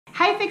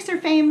Hey Fixer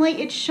family,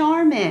 it's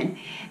Charmin,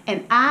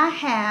 and I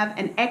have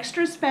an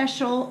extra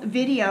special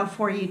video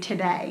for you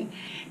today.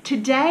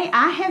 Today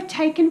I have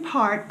taken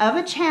part of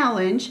a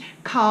challenge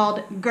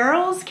called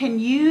Girls Can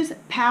Use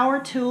Power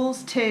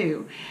Tools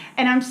Too.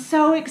 And I'm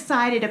so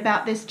excited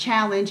about this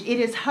challenge. It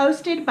is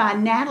hosted by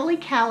Natalie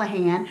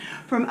Callahan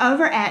from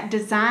over at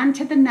Design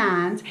to the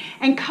Nines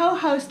and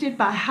co-hosted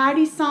by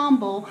Heidi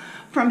Sombel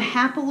from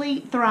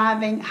Happily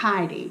Thriving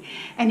Heidi.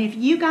 And if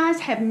you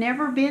guys have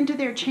never been to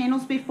their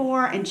channels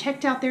before and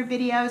checked out their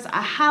videos,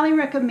 I highly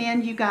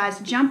recommend you guys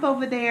jump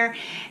over there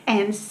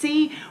and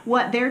see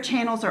what their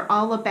channels are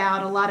all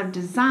about. A lot of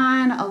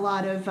design, a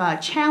lot of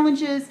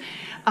challenges,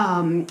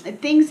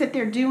 things that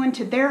they're doing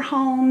to their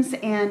homes,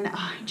 and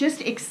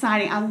just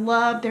exciting. I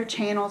love their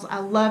channels. I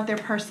love their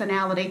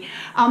personality.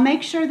 I'll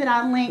make sure that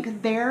I link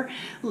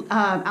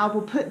I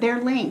will put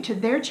their link to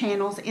their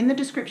channels in the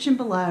description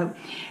below,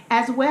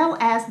 as well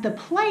as the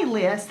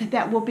playlist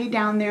that will be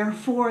down there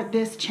for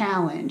this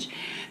challenge.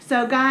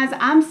 So guys,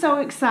 I'm so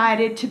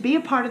excited to be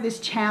a part of this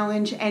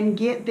challenge and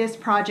get this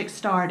project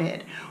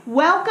started.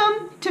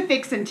 Welcome to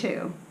Fixin'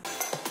 2.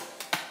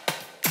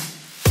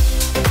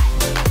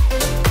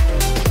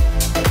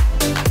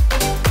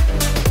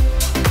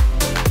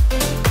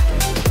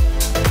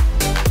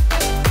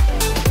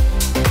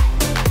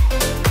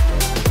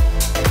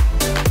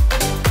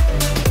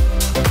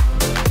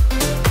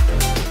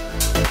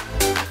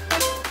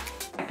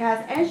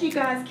 Guys, as you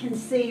guys can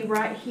see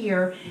right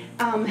here,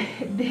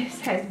 this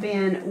has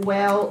been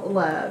well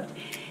loved.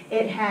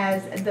 It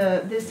has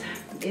this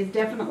is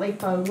definitely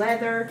faux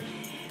leather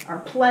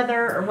or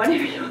pleather or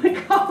whatever you want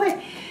to call it,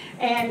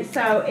 and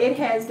so it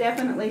has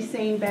definitely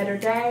seen better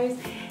days.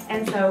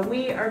 And so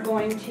we are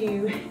going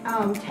to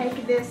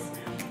take this.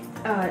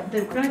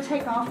 We're going to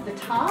take off the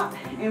top,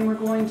 and we're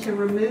going to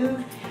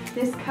remove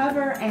this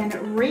cover and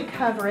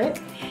recover it.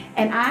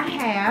 And I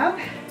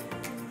have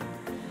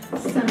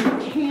some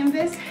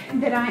canvas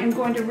that I am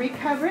going to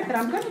recover it, but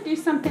I'm going to do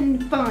something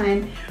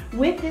fun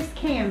with this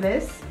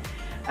canvas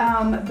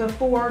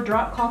before,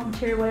 drop cloth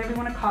material, whatever you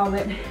want to call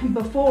it,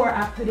 before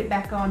I put it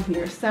back on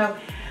here. So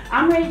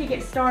I'm ready to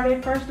get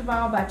started, first of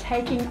all, by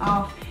taking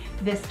off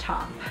this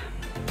top.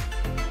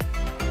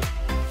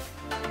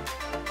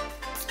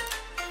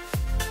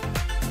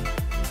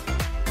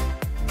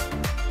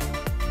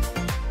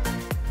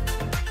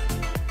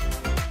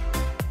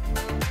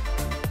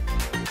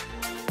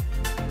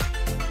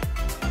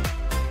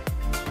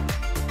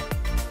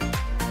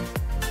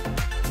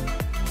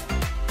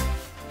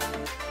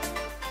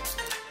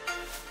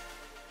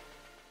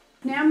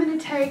 Now I'm going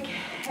to take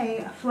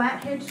a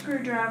flathead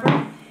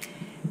screwdriver,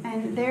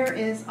 and there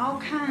is all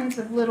kinds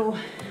of little,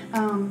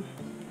 I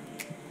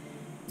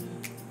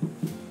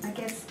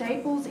guess,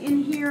 staples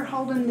in here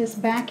holding this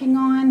backing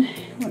on.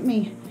 Let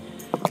me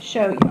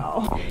show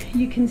y'all.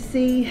 You can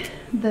see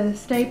the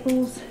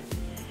staples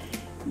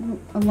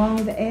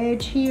along the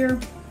edge here.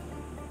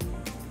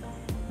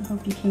 I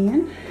hope you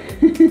can.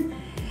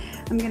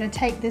 I'm going to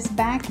take this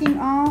backing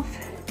off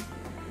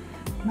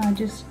by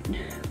just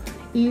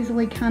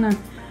easily kind of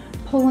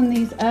pulling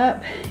these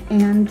up,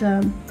 and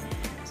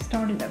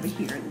start it over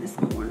here in this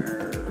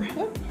corner.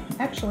 Oh,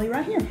 actually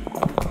right here.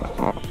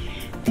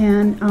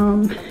 And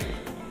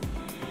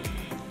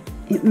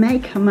it may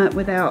come up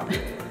without,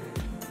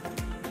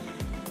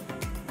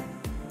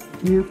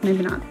 no,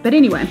 maybe not. But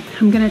anyway,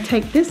 I'm going to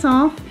take this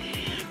off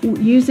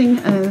using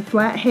a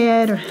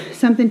flathead or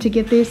something to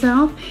get this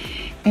off,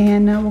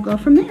 and we'll go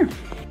from there.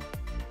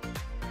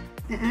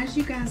 As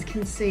you guys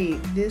can see,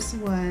 this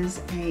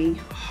was a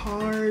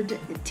hard,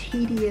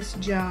 tedious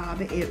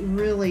job. It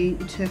really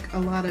took a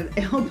lot of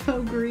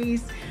elbow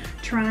grease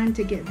trying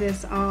to get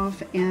this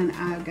off, and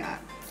I got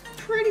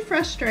pretty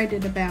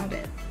frustrated about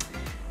it.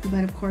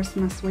 But of course,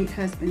 my sweet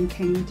husband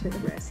came to the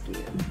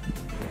rescue.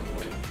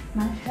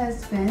 My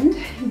husband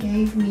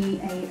gave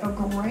me a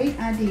great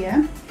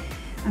idea.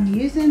 I'm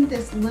using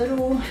this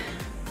little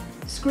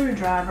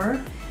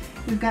screwdriver.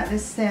 We've got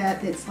this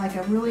set that's like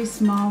a really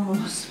small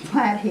little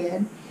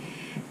flathead,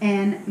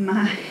 and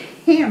my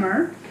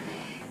hammer,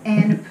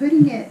 and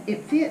putting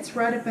it fits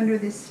right up under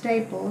this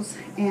staples,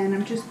 and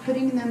I'm just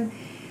putting them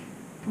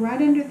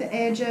right under the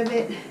edge of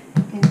it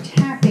and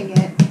tapping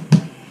it,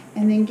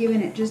 and then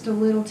giving it just a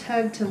little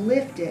tug to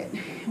lift it.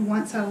 And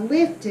once I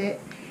lift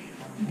it,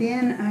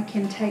 then I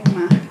can take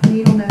my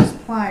needle nose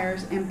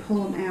pliers and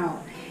pull them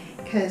out,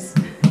 because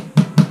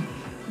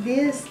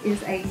this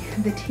is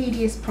the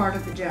tedious part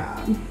of the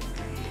job,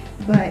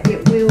 but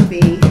it will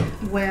be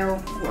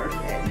well worth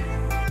it.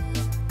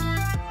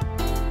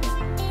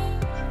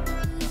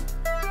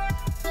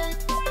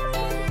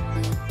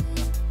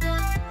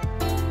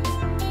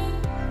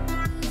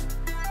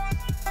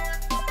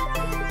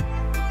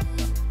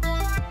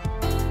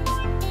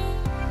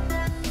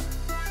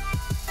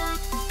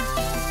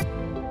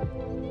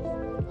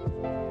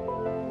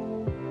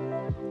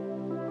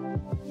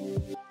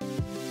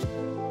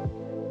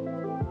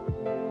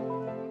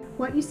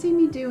 what you see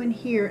me doing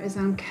here is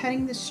I'm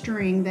cutting the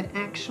string that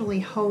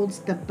actually holds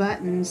the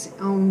buttons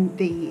on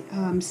the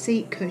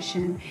seat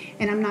cushion,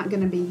 and I'm not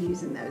going to be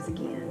using those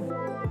again.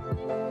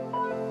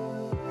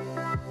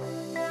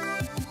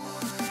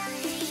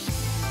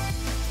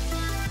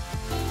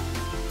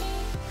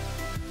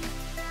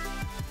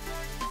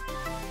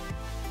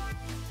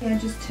 I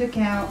just took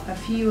out a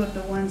few of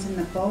the ones in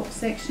the bulk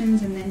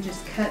sections and then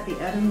just cut the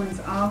other ones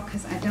off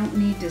because I don't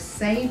need to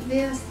save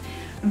this.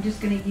 I'm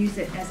just going to use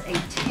it as a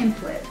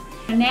template.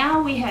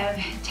 Now we have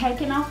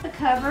taken off the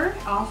cover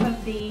off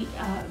of the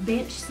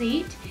bench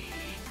seat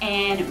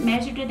and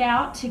measured it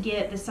out to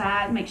get the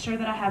size, make sure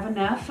that I have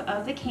enough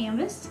of the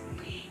canvas.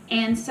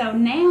 And so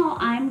now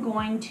I'm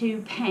going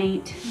to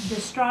paint the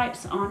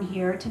stripes on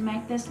here to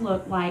make this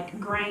look like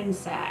grain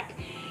sack.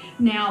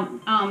 Now,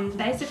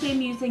 basically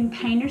I'm using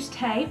painter's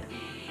tape.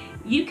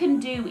 You can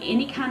do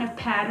any kind of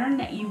pattern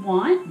that you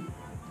want.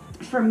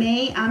 For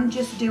me, I'm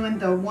just doing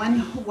the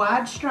one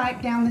wide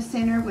stripe down the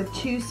center with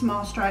two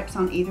small stripes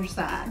on either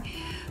side.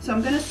 So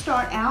I'm going to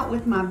start out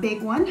with my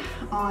big one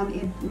on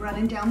it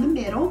running down the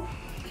middle.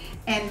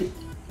 And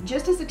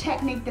just as a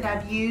technique that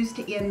I've used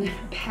in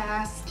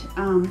past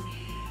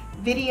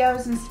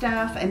videos and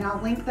stuff, and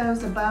I'll link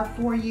those above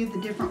for you,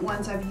 the different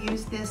ones I've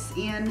used this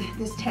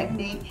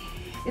technique,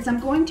 is I'm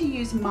going to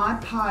use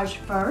Mod Podge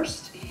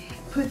first.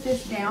 Put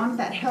this down.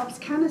 That helps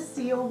kind of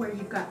seal where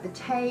you've got the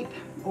tape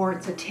or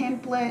it's a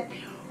template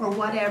or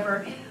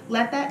whatever.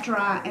 Let that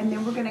dry, and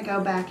then we're going to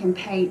go back and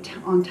paint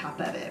on top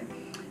of it.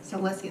 So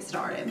let's get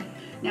started.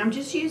 Now I'm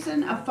just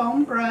using a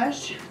foam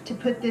brush to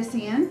put this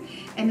in,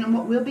 and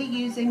then we'll be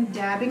using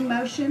dabbing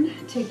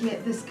motion to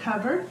get this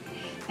covered.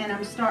 And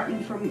I'm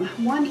starting from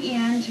one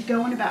end,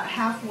 going about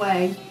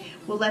halfway.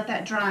 We'll let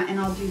that dry and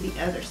I'll do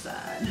the other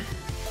side.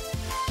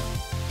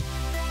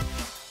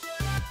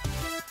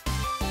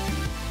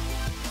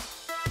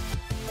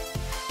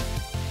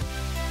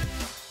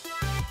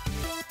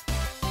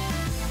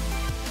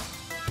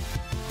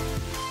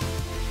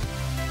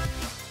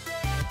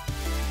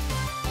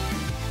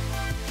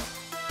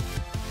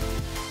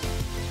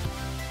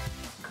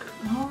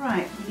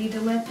 Alright, we need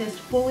to let this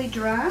fully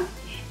dry,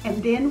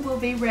 and then we'll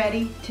be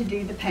ready to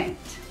do the paint.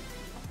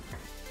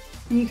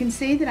 And you can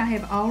see that I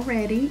have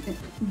already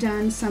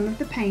done some of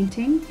the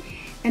painting,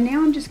 and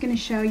now I'm just going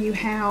to show you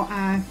how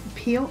I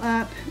peel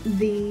up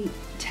the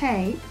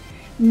tape,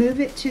 move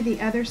it to the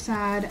other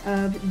side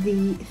of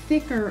the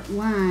thicker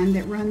line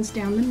that runs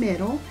down the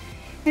middle.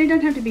 And it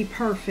doesn't have to be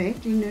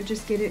perfect, you know,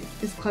 just get it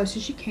as close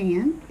as you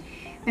can.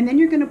 And then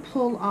you're going to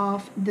pull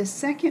off the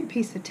second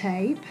piece of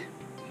tape,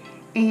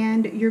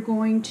 and you're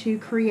going to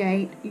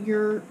create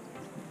your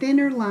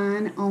thinner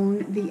line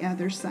on the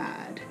other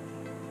side.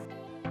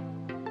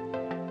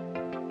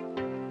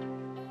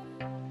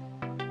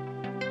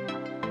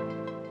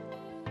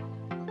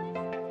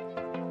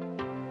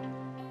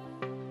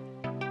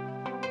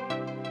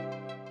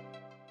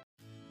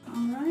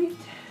 All right,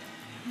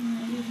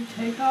 I'm ready to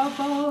take off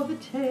all the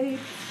tape.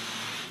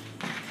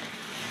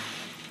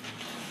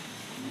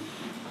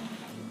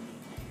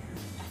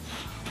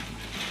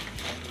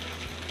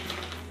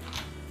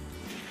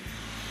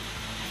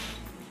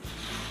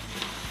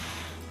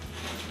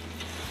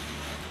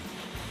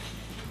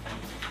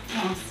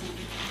 Awesome.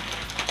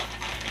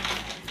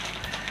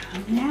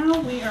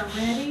 Now we are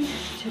ready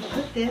to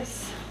put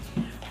this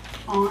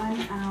on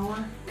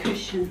our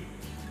cushion.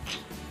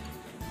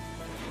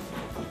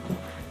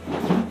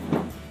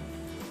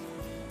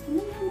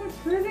 That's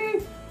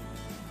pretty.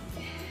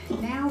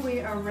 Now we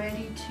are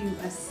ready to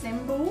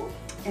assemble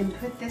and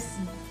put this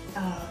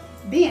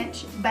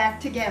bench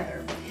back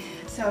together.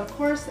 So of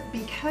course,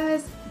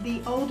 because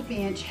the old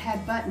bench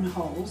had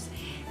buttonholes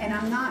and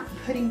I'm not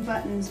putting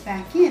buttons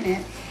back in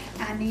it,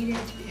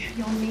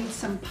 you'll need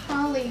some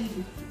poly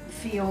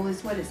feel,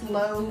 is what it's,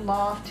 low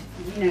loft,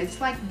 you know,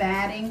 it's like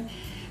batting,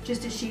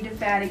 just a sheet of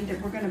batting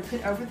that we're going to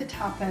put over the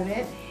top of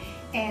it.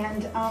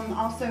 And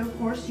also, of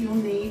course, you'll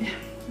need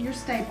your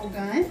staple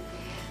gun.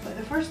 But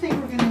the first thing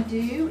we're going to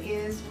do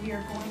is we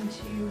are going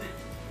to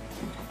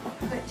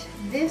put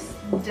this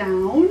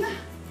down,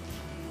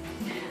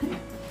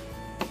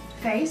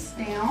 face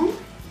down,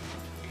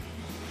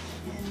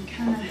 and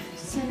kind of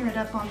center it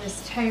up on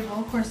this table.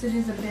 Of course, it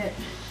is a bit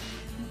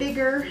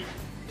bigger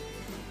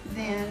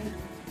than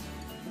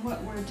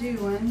what we're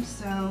doing,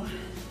 so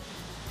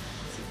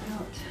it's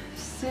about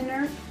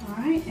center. All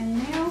right, and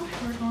now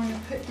we're going to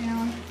put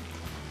down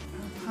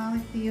our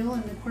polyfill,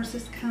 and of course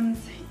this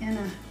comes in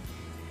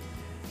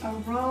a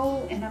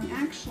roll, and I'm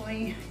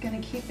actually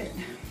going to keep it,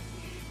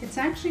 it's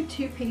actually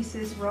two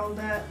pieces rolled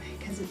up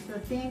because it's the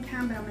thin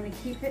kind, but I'm going to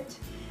keep it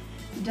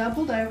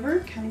doubled over,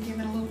 kind of give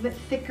it a little bit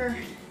thicker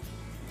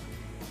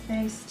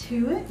base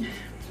to it.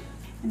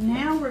 And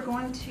now we're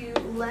going to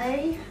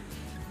lay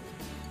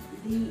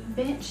the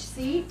bench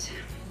seat,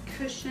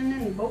 cushion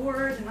and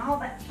board and all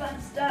that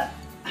fun stuff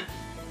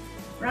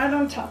right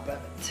on top of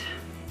it.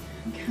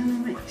 And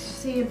kind of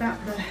see about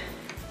the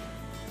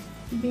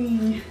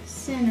being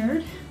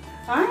centered.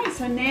 All right,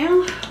 so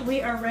now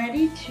we are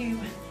ready to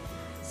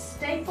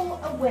staple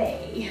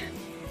away.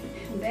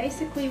 And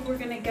basically we're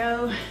going to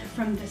go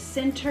from the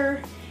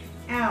center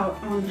out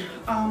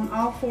on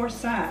all 4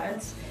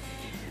 sides.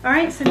 All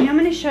right, so now I'm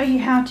going to show you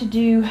how to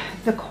do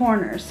the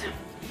corners.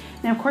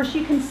 Now, of course,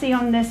 you can see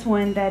on this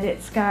one that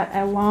it's got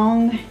a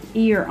long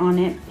ear on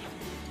it,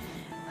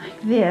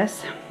 like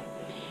this.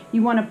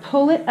 You want to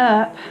pull it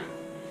up.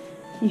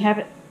 You have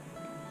it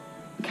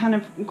kind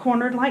of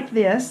cornered like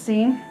this,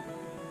 see?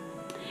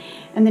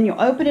 And then you'll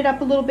open it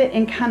up a little bit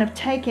and kind of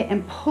take it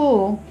and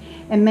pull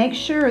and make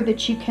sure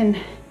that you can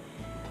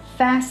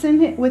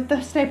fasten it with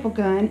the staple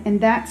gun,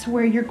 and that's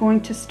where you're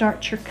going to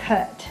start your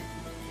cut.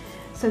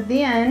 So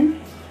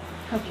then,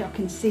 hope y'all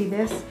can see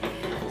this.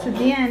 So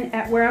then,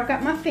 at where I've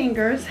got my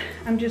fingers,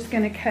 I'm just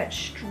going to cut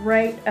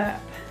straight up.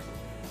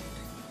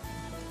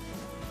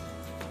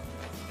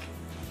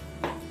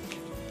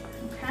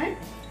 Okay?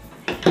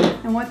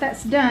 And what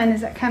that's done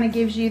is that kind of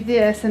gives you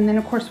this, and then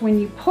of course when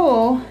you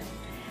pull,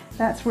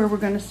 that's where we're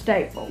going to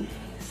staple.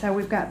 So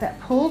we've got that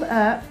pulled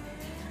up,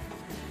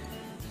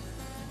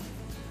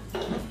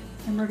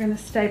 and we're going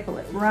to staple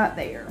it right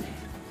there.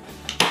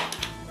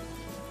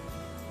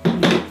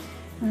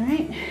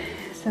 Alright,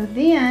 so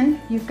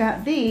then you've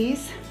got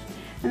these,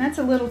 and that's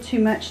a little too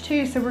much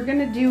too, so we're going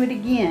to do it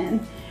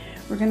again.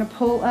 We're going to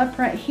pull up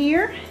right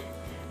here,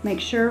 make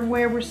sure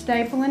where we're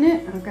stapling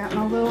it. I've got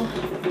my little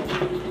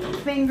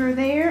finger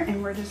there,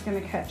 and we're just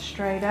going to cut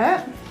straight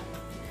up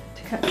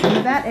to cut some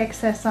of that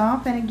excess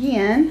off. And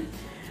again,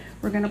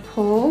 we're going to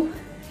pull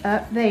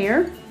up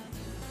there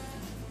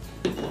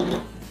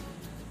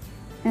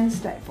and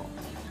staple.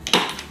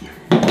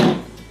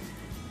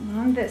 And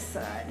on this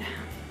side,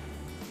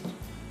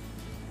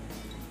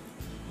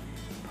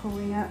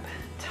 pulling up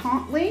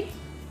tautly.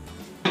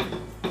 I've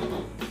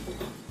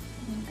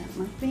got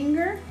my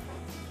finger,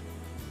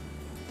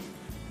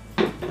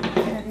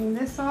 cutting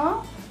this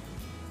off,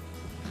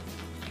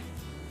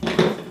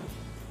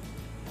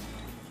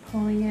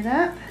 pulling it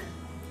up.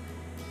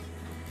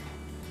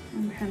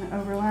 I'm kind of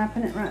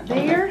overlapping it right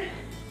there.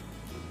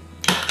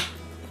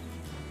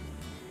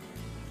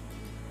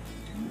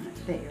 And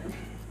right there.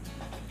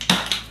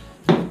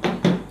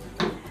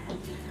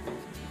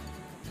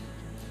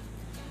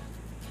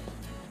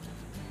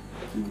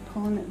 I'm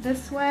pulling it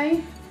this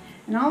way.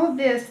 And all of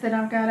this that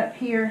I've got up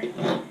here,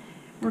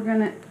 we're going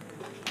to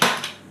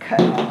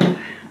cut off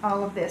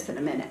all of this in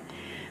a minute.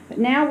 But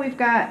now we've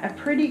got a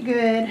pretty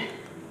good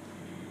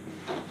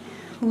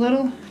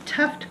little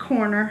tuft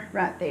corner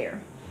right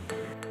there.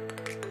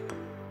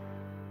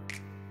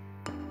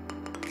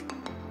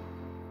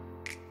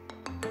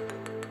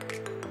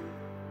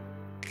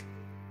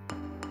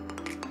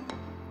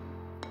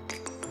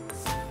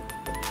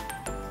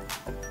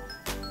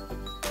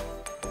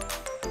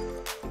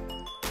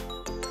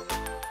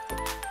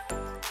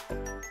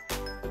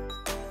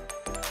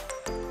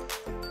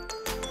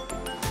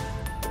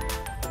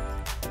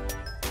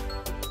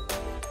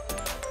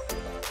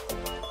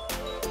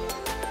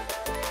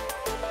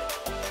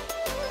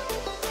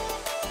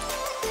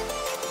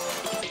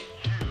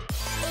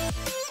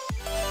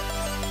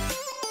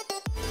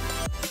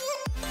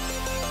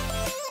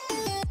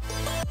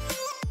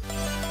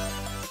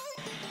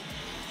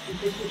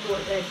 This is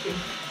what that is.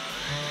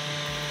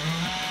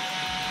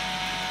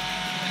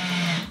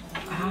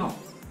 Ow.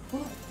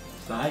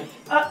 Psych.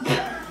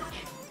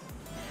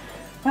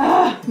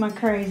 Ah, my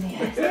crazy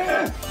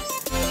ass.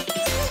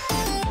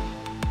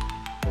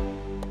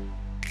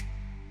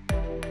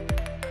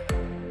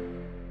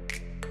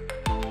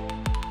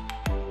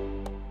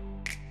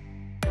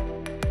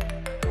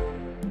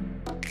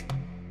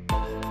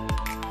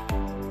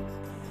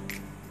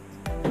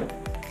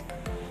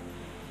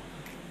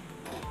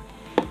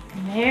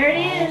 There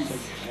it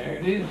is. There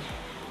it is.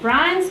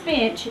 Brian's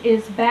bench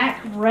is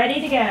back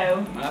ready to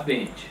go. My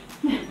bench.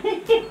 Okay,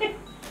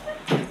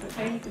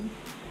 you can,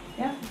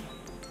 yep.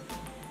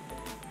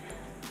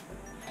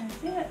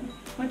 That's it.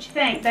 What you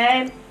think,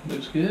 babe?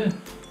 Looks good.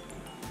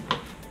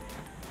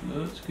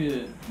 Looks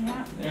good.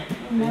 Yep. Yeah,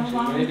 No my bench is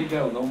longer. ready to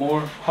go. No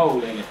more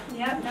hole in it.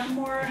 Yep, no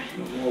more.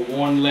 No more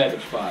worn leather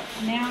spots.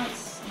 Now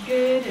it's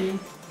good and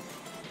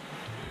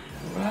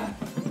All right.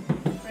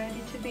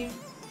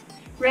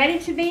 ready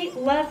to be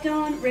loved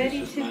on,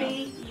 ready This is to my-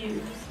 be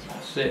used.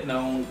 I'm sitting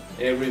on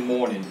every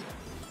morning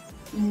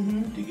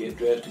Mm-hmm. to get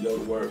dressed to go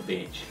to work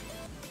bench.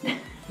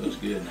 Looks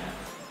good now.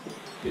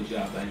 Good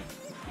job, babe.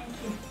 Thank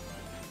you.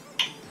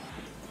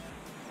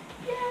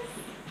 Yes.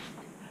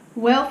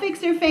 Well,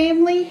 Fixer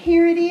family,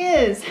 here it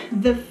is,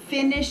 the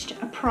finished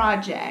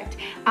project.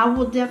 I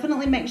will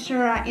definitely make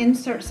sure I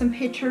insert some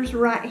pictures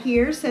right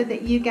here so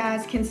that you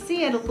guys can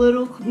see it a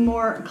little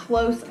more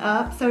close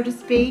up, so to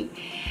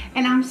speak.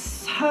 And I'm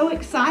so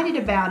excited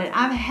about it.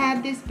 I've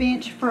had this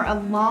bench for a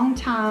long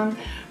time,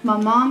 My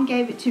mom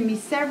gave it to me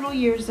several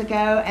years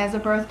ago as a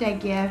birthday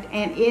gift,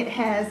 and it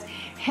has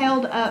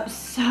held up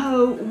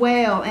so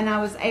well, and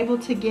I was able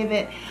to give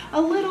it a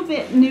little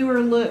bit newer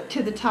look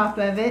to the top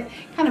of it,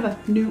 kind of a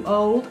new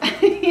old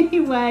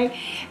anyway.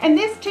 And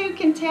this too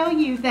can tell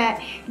you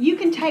that you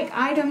can take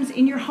items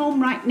in your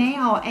home right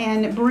now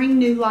and bring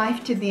new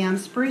life to them,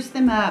 spruce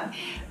them up.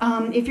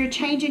 If you're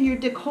changing your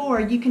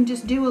decor, you can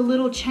just do a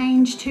little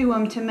change to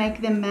them to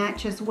make them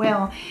match as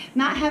well,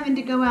 not having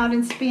to go out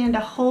and spend a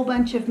whole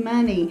bunch of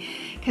money,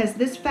 because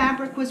this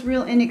fabric was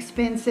real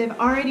inexpensive,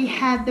 already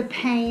had the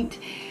paint,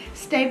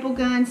 staple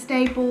gun,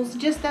 staples,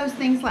 just those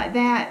things like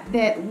that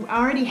that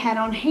I already had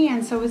on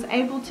hand. So I was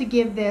able to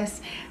give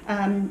this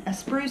a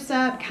spruce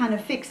up, kind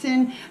of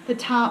fixing the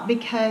top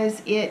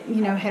because it, you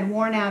know, had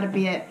worn out a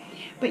bit.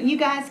 But you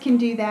guys can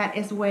do that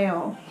as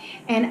well.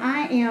 And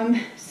I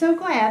am so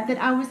glad that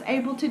I was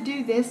able to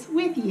do this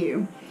with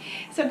you.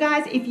 So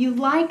guys, if you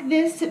like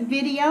this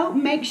video,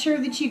 make sure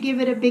that you give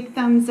it a big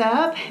thumbs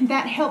up.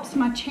 That helps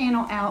my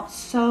channel out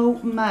so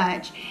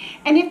much.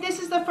 And if this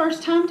is the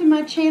first time to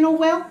my channel,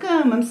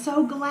 welcome. I'm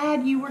so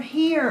glad you were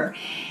here.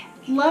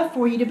 Love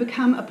for you to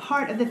become a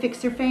part of the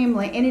Fixer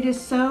family, and it is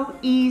so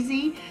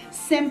easy,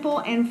 simple,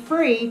 and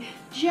free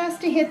just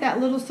to hit that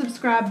little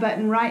subscribe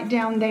button right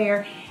down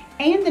there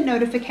and the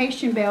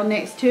notification bell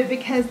next to it,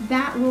 because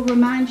that will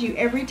remind you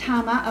every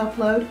time I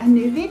upload a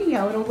new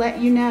video. It'll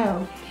let you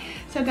know.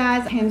 So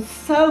guys, I am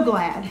so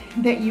glad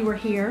that you were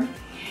here,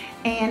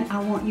 and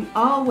I want you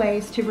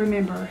always to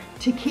remember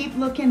to keep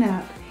looking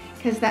up,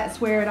 because that's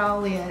where it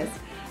all is.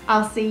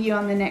 I'll see you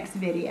on the next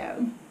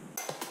video.